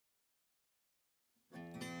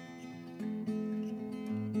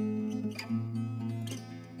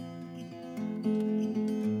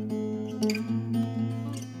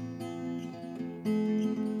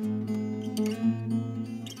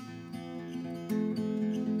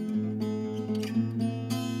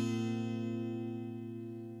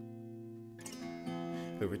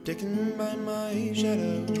Taken by my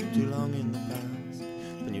shadow too long in the past.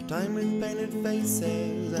 Spend your time with painted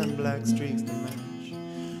faces and black streaks to match.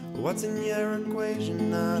 What's in your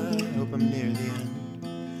equation? I hope I'm near the end.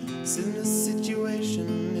 This isn't a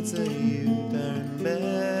situation, it's a U-turn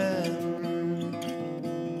bend.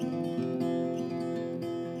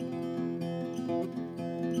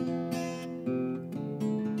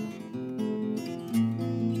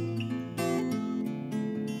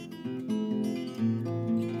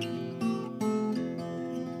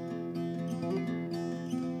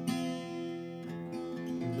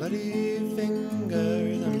 Bloody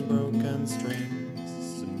fingers and broken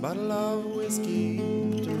strings, a bottle of whiskey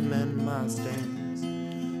to mend my stains.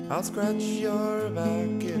 I'll scratch your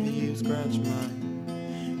back if you scratch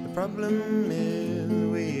mine. The problem is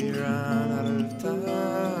we run out of time.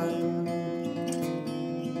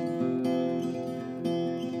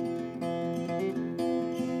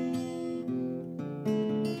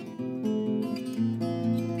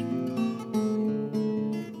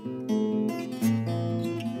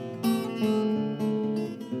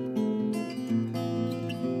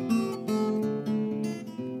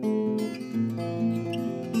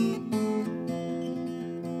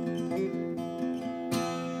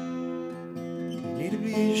 To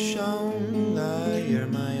be shown that you're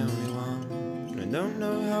my only one. I don't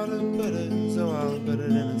know how to put it, so I'll put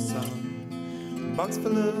it in a song. A box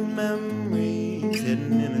full of memories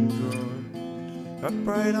hidden in a drawer,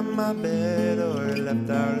 upright on my bed or left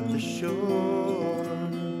out at the shore.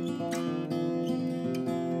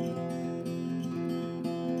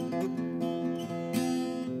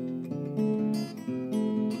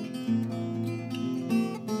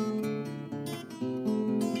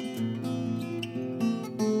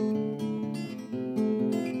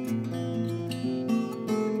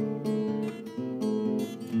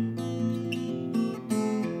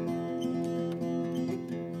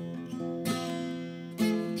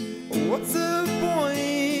 What's the point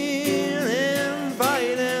in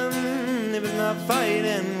fighting if it's not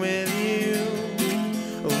fighting with you?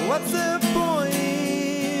 What's the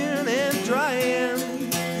point in trying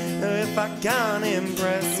if I can't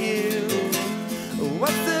impress you?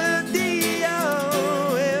 What's the deal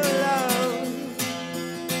with love?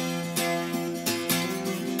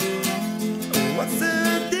 What's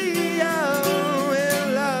the deal with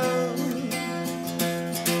love?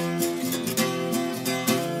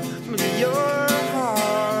 Your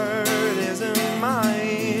heart isn't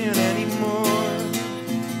mine anymore,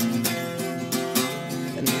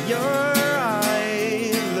 and your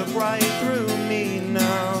eyes look right through me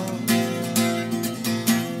now.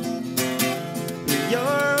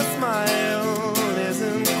 Your smile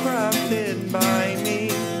isn't crafted by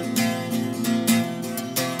me,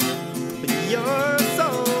 but your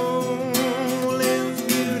soul is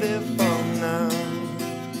beautiful now.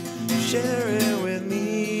 Share it with me.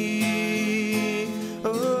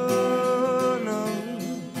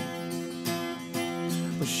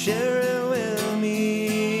 Share it.